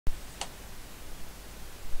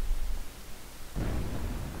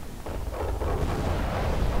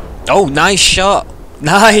Oh, nice shot.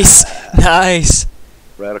 Nice. Nice.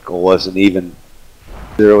 Reticle wasn't even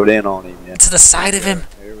zeroed in on him yet. To the side of him.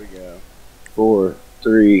 Here we go. 4,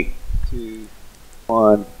 3, 2,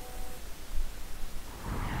 1.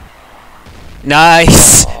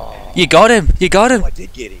 Nice. You got him. You got him. Oh, I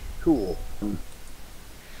did get him. Cool.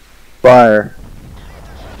 Fire.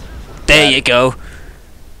 There you go.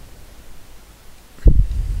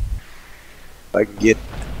 If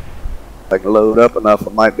I can load up enough,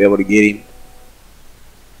 I might be able to get him.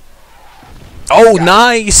 Oh,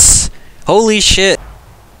 nice. Holy shit.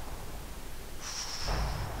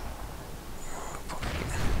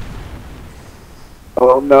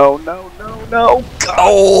 Oh no, no, no, no. God.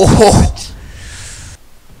 Oh.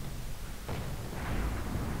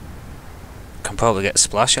 Can probably get a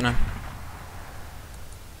splash on him.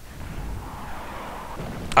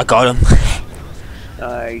 I got him.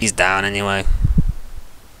 Nice. He's down anyway.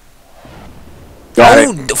 Got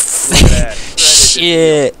Oh, it.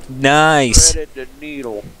 shit. Nice. Threaded the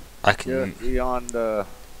needle I can. just beyond the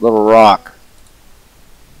little rock.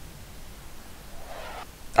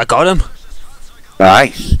 I got him.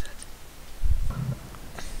 Nice.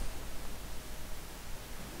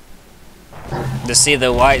 To see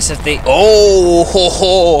the whites of the. Oh, ho,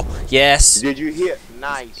 ho. Yes. Did you hit?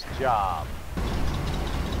 Nice job.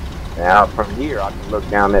 Now from here I can look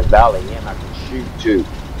down that valley and I can shoot too.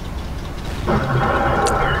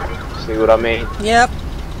 See what I mean? Yep.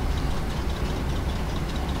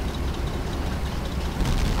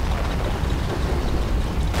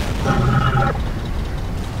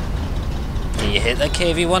 Can you hit that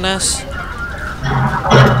KV-1S?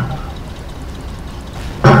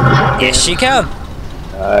 Yes, she can.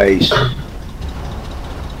 Nice.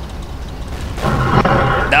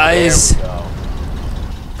 Nice. There we go.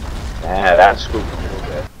 Yeah, that's scooping a little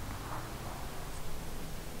bit.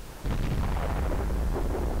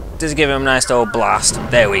 Just give him a nice old blast.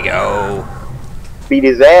 There we go. Beat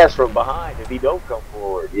his ass from behind if he don't come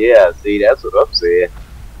forward. Yeah, see, that's what I'm saying.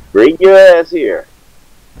 Bring your ass here.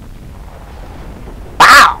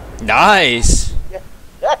 Wow! Nice.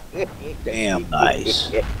 Damn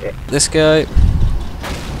nice. This guy.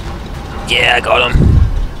 Yeah, I got him.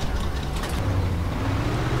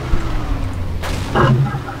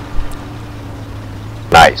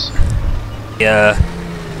 Nice. Yeah.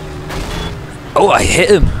 Oh, I hit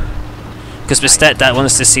him. Because my stepdad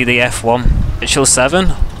wants to see the F1. Mitchell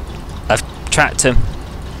 7. I've tracked him.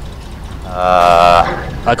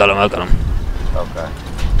 I got him, I got him. Okay.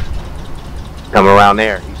 Come around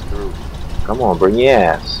there. He's through. Come on, bring your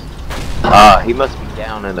ass. He must be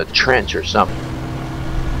down in a trench or something.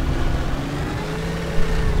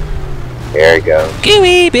 There you go.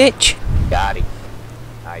 Gooey, bitch. Got him.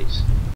 Nice.